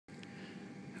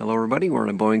Hello everybody, we're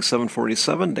in a Boeing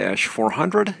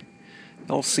 747-400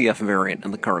 LCF variant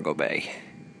in the cargo bay.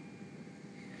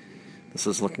 This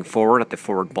is looking forward at the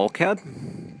forward bulkhead.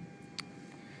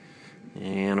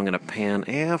 And I'm going to pan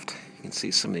aft. You can see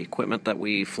some of the equipment that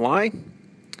we fly.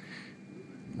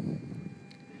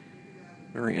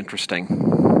 Very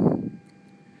interesting.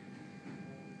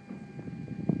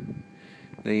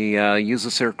 They use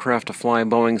this aircraft to fly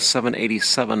Boeing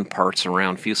 787 parts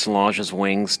around fuselages,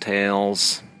 wings,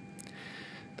 tails.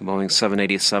 The Boeing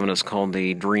 787 is called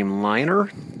the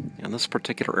Dreamliner, and this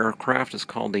particular aircraft is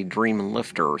called the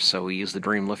Dreamlifter. So we use the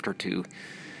Dreamlifter to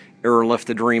airlift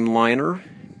the Dreamliner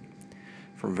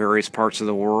from various parts of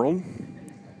the world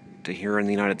to here in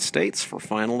the United States for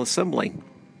final assembly.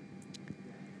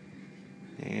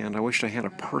 And I wished I had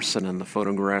a person in the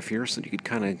photograph here so that you could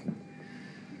kind of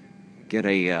get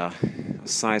a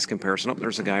size comparison. Oh,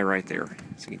 there's a guy right there.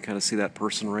 So you can kind of see that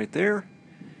person right there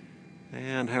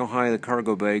and how high the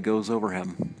cargo bay goes over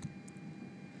him.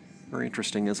 Very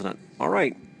interesting, isn't it? All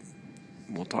right.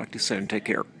 We'll talk to you soon. Take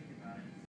care.